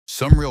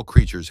Some real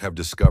creatures have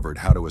discovered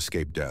how to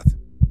escape death.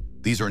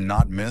 These are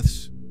not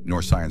myths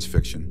nor science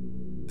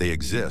fiction. They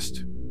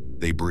exist,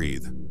 they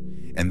breathe,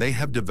 and they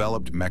have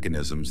developed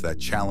mechanisms that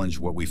challenge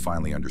what we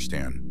finally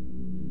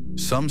understand.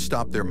 Some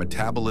stop their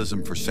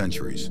metabolism for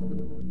centuries.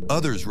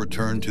 Others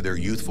return to their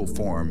youthful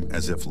form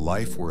as if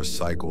life were a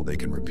cycle they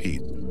can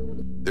repeat.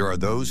 There are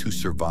those who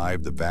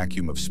survive the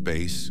vacuum of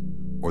space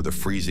or the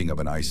freezing of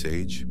an ice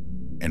age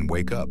and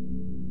wake up.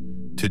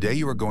 Today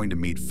you are going to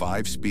meet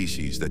 5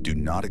 species that do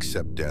not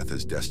accept death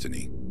as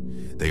destiny.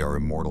 They are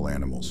immortal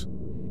animals,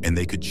 and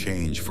they could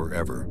change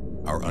forever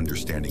our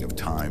understanding of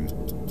time,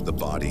 the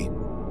body,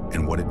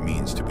 and what it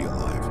means to be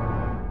alive.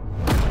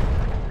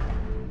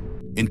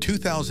 In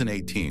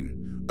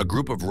 2018, a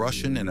group of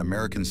Russian and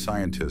American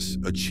scientists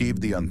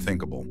achieved the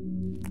unthinkable.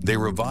 They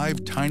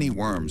revived tiny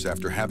worms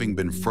after having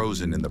been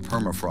frozen in the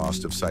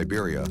permafrost of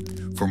Siberia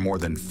for more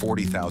than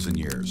 40,000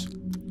 years.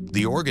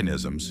 The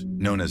organisms,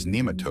 known as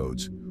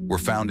nematodes, were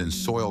found in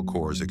soil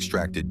cores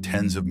extracted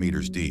tens of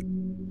meters deep.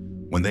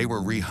 When they were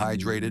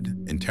rehydrated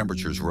and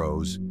temperatures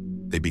rose,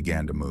 they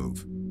began to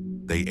move.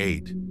 They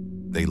ate,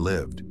 they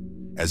lived,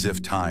 as if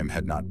time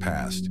had not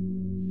passed.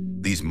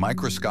 These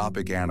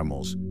microscopic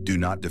animals do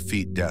not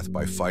defeat death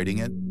by fighting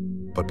it,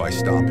 but by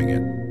stopping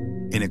it.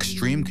 In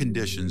extreme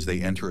conditions,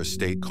 they enter a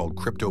state called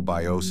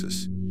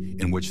cryptobiosis,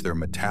 in which their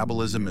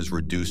metabolism is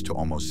reduced to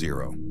almost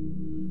zero.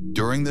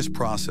 During this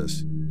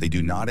process, they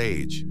do not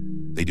age,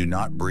 they do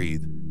not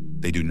breathe,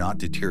 they do not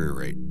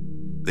deteriorate.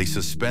 They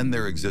suspend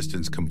their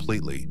existence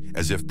completely,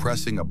 as if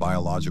pressing a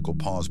biological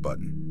pause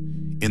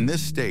button. In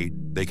this state,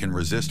 they can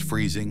resist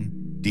freezing,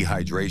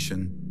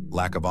 dehydration,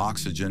 lack of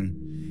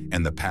oxygen,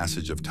 and the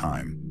passage of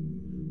time.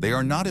 They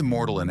are not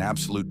immortal in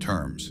absolute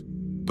terms,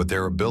 but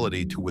their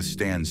ability to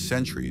withstand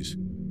centuries,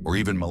 or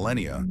even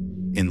millennia,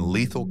 in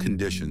lethal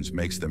conditions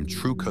makes them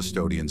true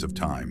custodians of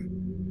time.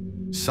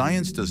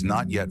 Science does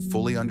not yet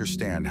fully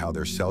understand how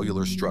their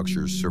cellular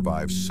structures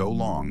survive so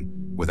long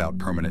without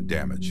permanent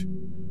damage.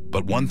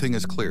 But one thing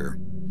is clear: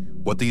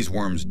 what these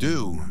worms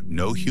do,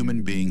 no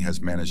human being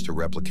has managed to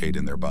replicate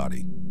in their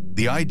body.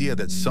 The idea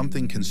that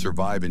something can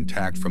survive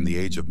intact from the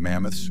age of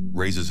mammoths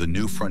raises a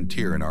new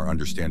frontier in our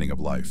understanding of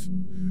life.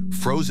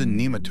 Frozen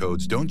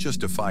nematodes don't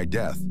just defy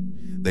death,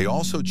 they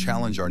also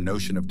challenge our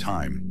notion of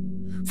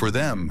time. For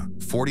them,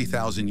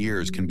 40,000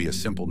 years can be a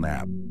simple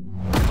nap.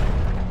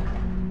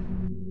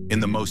 In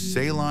the most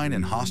saline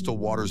and hostile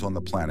waters on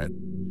the planet,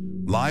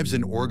 lives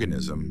an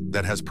organism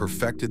that has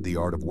perfected the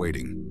art of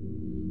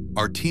waiting.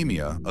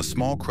 Artemia, a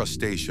small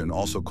crustacean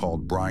also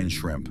called brine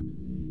shrimp,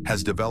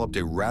 has developed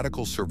a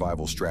radical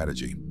survival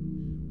strategy.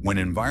 When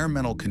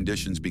environmental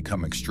conditions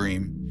become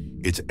extreme,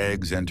 its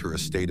eggs enter a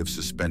state of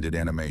suspended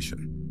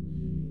animation.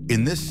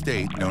 In this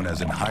state, known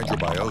as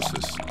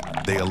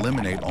anhydrobiosis, they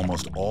eliminate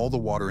almost all the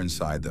water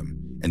inside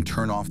them and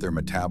turn off their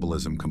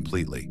metabolism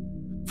completely.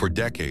 For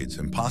decades,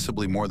 and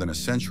possibly more than a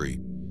century,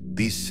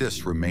 these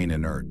cysts remain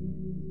inert.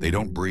 They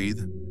don't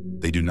breathe,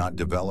 they do not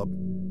develop,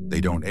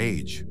 they don't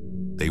age,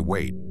 they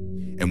wait.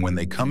 And when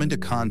they come into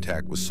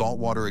contact with salt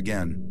water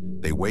again,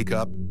 they wake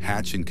up,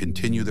 hatch, and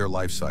continue their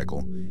life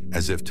cycle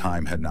as if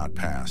time had not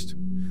passed.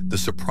 The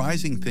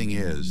surprising thing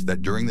is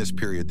that during this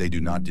period, they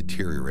do not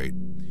deteriorate.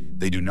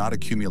 They do not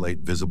accumulate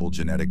visible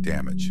genetic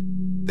damage.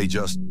 They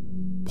just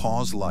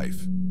pause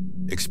life.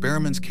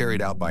 Experiments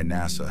carried out by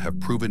NASA have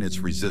proven its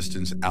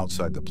resistance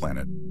outside the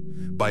planet.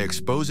 By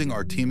exposing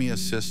Artemia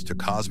cysts to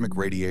cosmic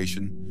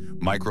radiation,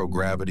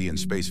 microgravity, and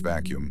space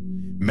vacuum,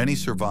 many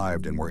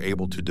survived and were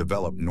able to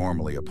develop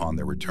normally upon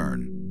their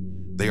return.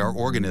 They are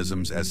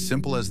organisms as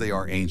simple as they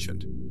are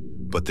ancient,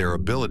 but their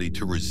ability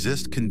to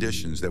resist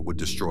conditions that would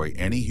destroy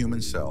any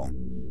human cell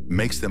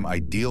makes them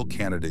ideal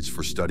candidates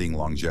for studying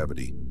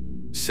longevity,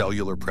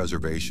 cellular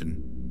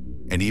preservation,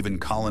 and even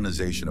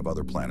colonization of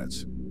other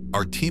planets.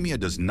 Artemia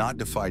does not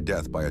defy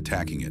death by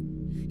attacking it.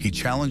 He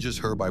challenges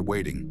her by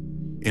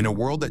waiting. In a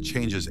world that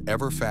changes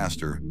ever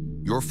faster,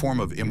 your form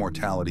of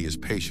immortality is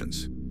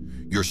patience.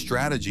 Your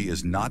strategy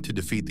is not to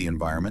defeat the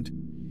environment.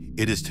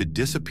 It is to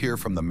disappear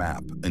from the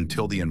map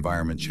until the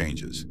environment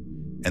changes,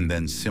 and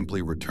then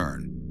simply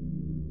return.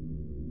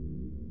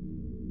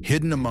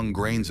 Hidden among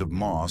grains of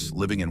moss,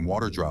 living in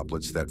water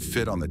droplets that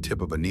fit on the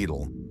tip of a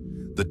needle,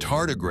 the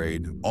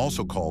tardigrade,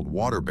 also called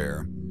water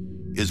bear,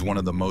 is one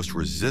of the most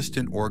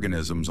resistant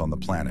organisms on the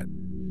planet.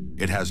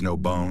 It has no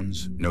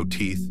bones, no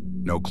teeth,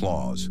 no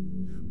claws,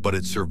 but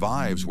it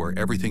survives where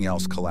everything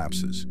else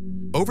collapses.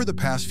 Over the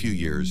past few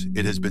years,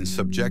 it has been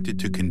subjected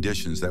to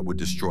conditions that would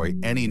destroy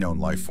any known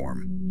life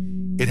form.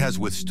 It has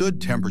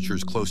withstood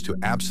temperatures close to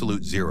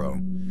absolute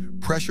zero,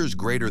 pressures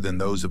greater than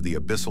those of the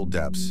abyssal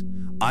depths,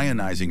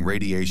 ionizing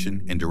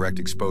radiation, and direct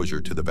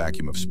exposure to the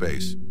vacuum of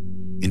space.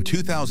 In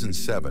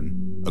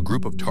 2007, a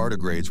group of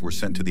tardigrades were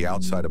sent to the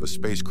outside of a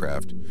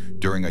spacecraft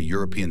during a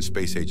European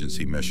Space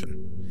Agency mission.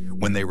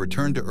 When they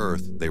returned to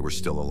Earth, they were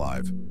still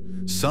alive.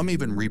 Some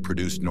even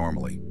reproduced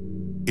normally.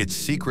 Its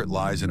secret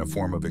lies in a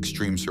form of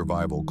extreme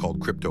survival called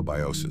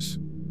cryptobiosis.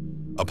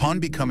 Upon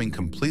becoming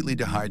completely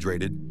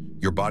dehydrated,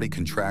 your body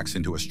contracts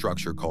into a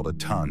structure called a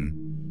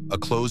ton, a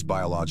closed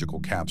biological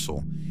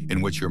capsule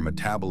in which your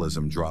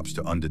metabolism drops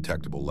to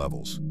undetectable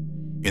levels.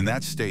 In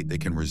that state, they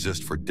can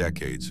resist for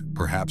decades,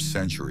 perhaps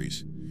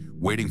centuries,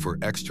 waiting for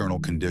external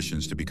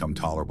conditions to become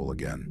tolerable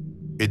again.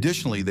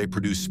 Additionally, they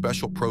produce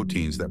special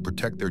proteins that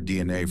protect their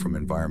DNA from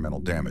environmental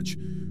damage,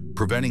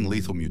 preventing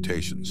lethal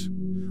mutations.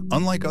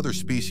 Unlike other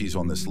species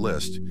on this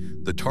list,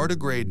 the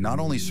tardigrade not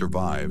only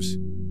survives,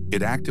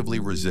 it actively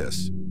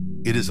resists.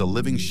 It is a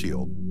living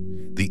shield.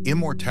 The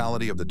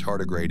immortality of the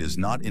tardigrade is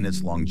not in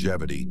its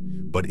longevity,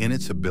 but in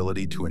its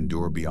ability to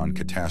endure beyond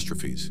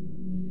catastrophes.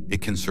 It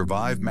can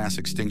survive mass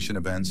extinction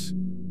events,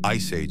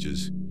 ice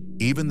ages,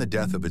 even the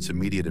death of its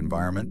immediate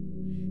environment,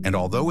 and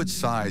although its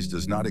size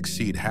does not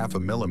exceed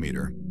 0.5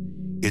 millimeter,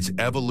 its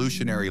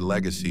evolutionary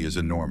legacy is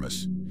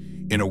enormous.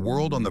 In a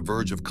world on the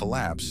verge of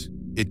collapse,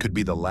 it could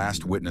be the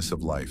last witness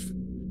of life.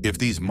 If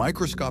these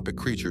microscopic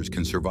creatures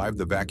can survive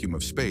the vacuum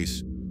of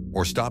space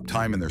or stop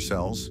time in their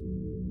cells,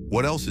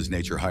 what else is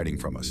nature hiding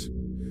from us?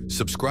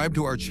 Subscribe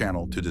to our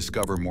channel to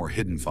discover more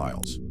hidden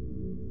files.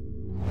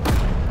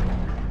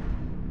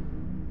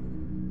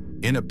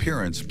 In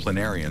appearance,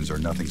 planarians are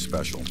nothing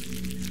special.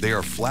 They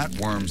are flat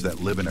worms that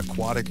live in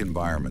aquatic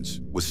environments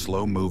with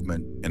slow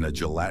movement and a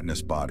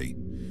gelatinous body.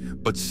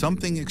 But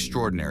something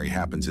extraordinary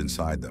happens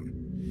inside them.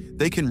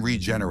 They can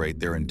regenerate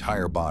their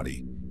entire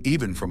body,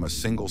 even from a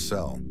single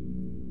cell.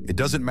 It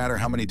doesn't matter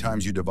how many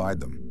times you divide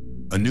them.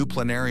 A new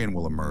planarian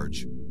will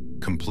emerge,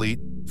 complete,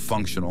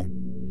 functional,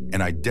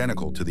 and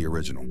identical to the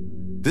original.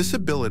 This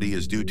ability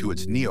is due to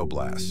its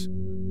neoblasts,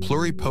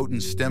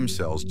 pluripotent stem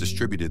cells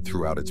distributed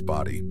throughout its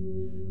body.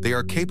 They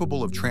are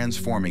capable of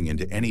transforming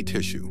into any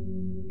tissue,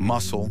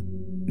 muscle,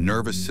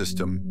 nervous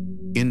system,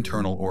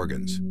 internal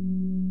organs.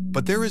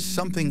 But there is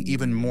something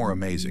even more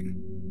amazing.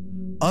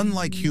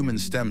 Unlike human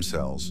stem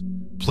cells,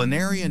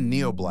 planarian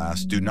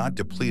neoblasts do not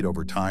deplete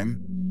over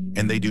time,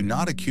 and they do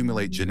not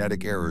accumulate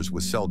genetic errors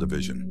with cell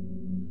division.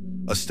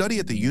 A study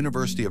at the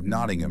University of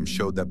Nottingham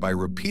showed that by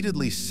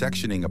repeatedly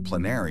sectioning a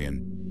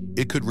planarian,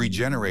 it could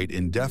regenerate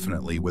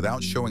indefinitely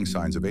without showing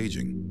signs of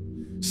aging.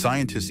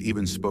 Scientists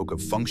even spoke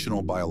of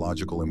functional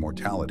biological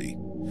immortality,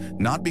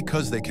 not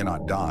because they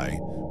cannot die,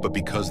 but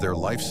because their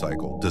life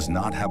cycle does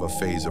not have a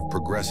phase of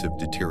progressive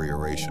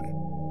deterioration.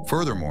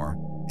 Furthermore,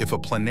 if a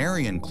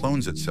planarian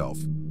clones itself,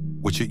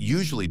 which it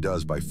usually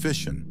does by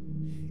fission,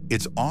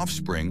 its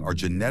offspring are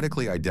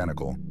genetically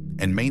identical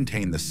and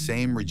maintain the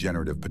same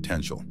regenerative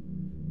potential.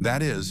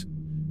 That is,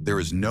 there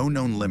is no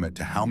known limit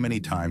to how many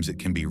times it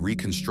can be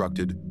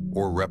reconstructed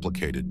or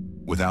replicated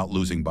without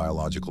losing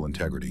biological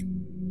integrity.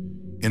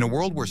 In a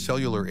world where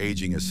cellular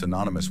aging is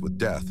synonymous with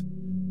death,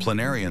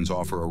 planarians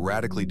offer a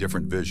radically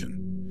different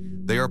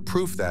vision. They are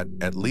proof that,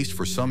 at least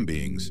for some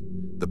beings,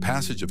 the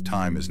passage of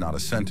time is not a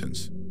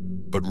sentence,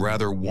 but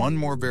rather one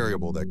more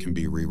variable that can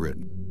be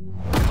rewritten.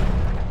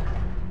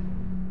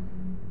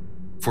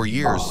 For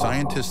years,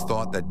 scientists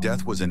thought that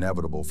death was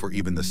inevitable for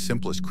even the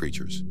simplest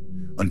creatures,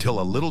 until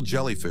a little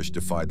jellyfish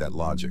defied that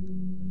logic.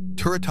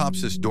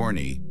 Turritopsis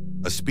dhornil,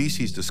 a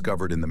species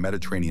discovered in the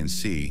Mediterranean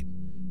Sea,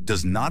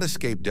 does not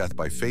escape death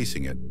by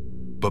facing it,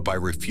 but by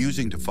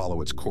refusing to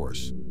follow its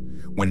course.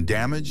 When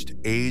damaged,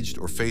 aged,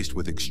 or faced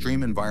with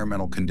extreme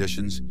environmental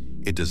conditions,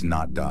 it does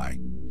not die.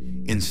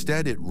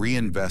 Instead, it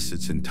reinvests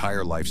its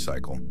entire life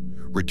cycle,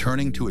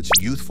 returning to its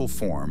youthful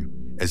form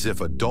as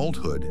if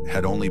adulthood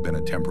had only been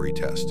a temporary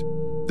test.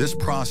 This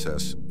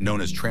process,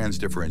 known as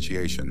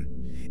transdifferentiation,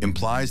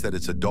 implies that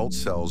its adult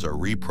cells are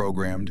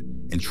reprogrammed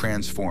and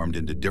transformed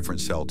into different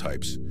cell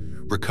types,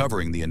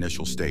 recovering the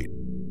initial state.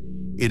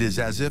 It is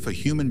as if a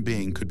human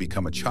being could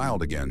become a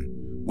child again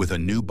with a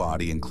new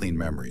body and clean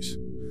memories.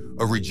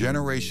 A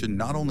regeneration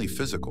not only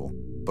physical,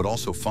 but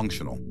also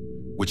functional,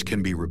 which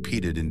can be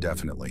repeated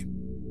indefinitely.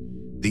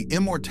 The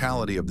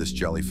immortality of this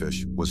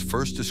jellyfish was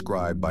first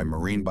described by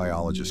marine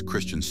biologist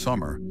Christian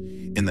Sommer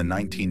in the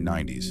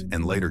 1990s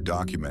and later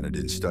documented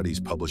in studies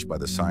published by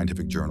the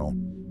scientific journal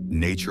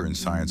Nature and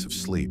Science of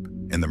Sleep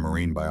and the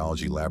Marine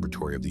Biology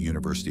Laboratory of the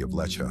University of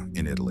Lecce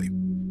in Italy.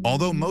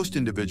 Although most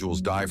individuals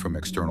die from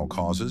external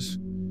causes,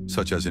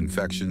 such as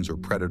infections or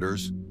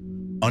predators,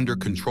 under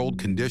controlled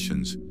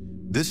conditions,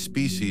 this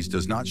species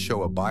does not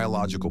show a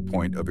biological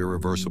point of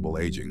irreversible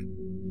aging.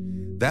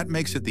 That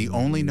makes it the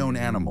only known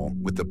animal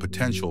with the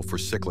potential for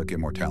cyclic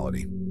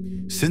immortality.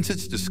 Since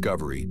its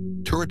discovery,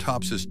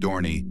 Turritopsis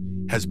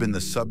dhornil has been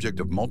the subject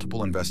of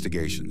multiple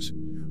investigations,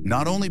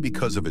 not only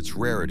because of its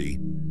rarity,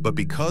 but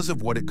because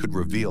of what it could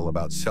reveal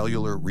about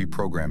cellular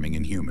reprogramming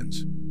in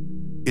humans.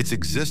 Its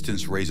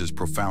existence raises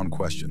profound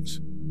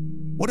questions.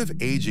 What if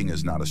aging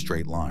is not a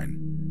straight line?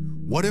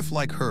 What if,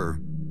 like her,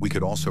 we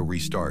could also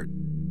restart?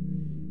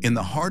 In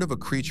the heart of a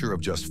creature of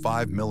just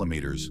 5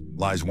 millimeters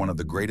lies one of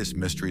the greatest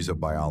mysteries of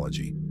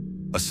biology,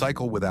 a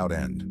cycle without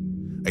end,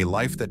 a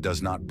life that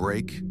does not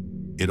break,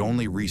 it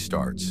only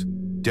restarts.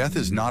 Death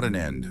is not an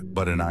end,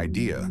 but an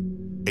idea,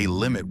 a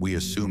limit we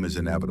assume is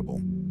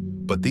inevitable.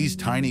 But these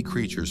tiny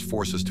creatures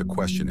force us to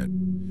question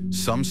it.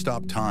 Some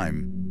stop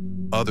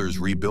time, others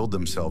rebuild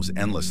themselves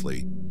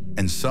endlessly,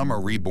 and some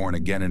are reborn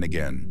again and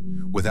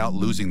again, without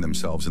losing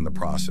themselves in the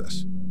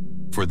process.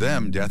 For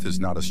them, death is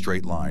not a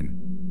straight line,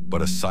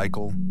 but a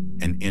cycle,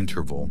 an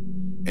interval,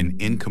 an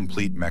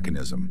incomplete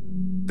mechanism.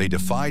 They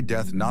defy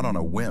death not on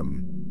a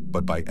whim,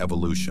 but by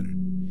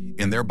evolution.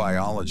 In their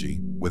biology,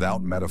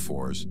 without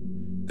metaphors,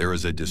 there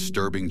is a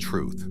disturbing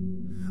truth.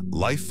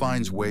 Life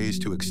finds ways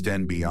to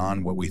extend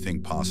beyond what we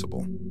think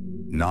possible.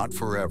 Not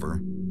forever,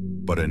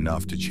 but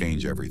enough to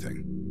change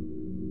everything.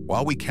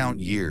 While we count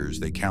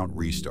years, they count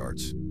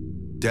restarts.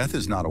 Death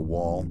is not a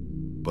wall,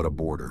 but a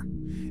border.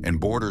 And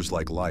borders,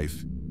 like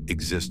life,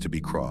 exist to be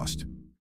crossed.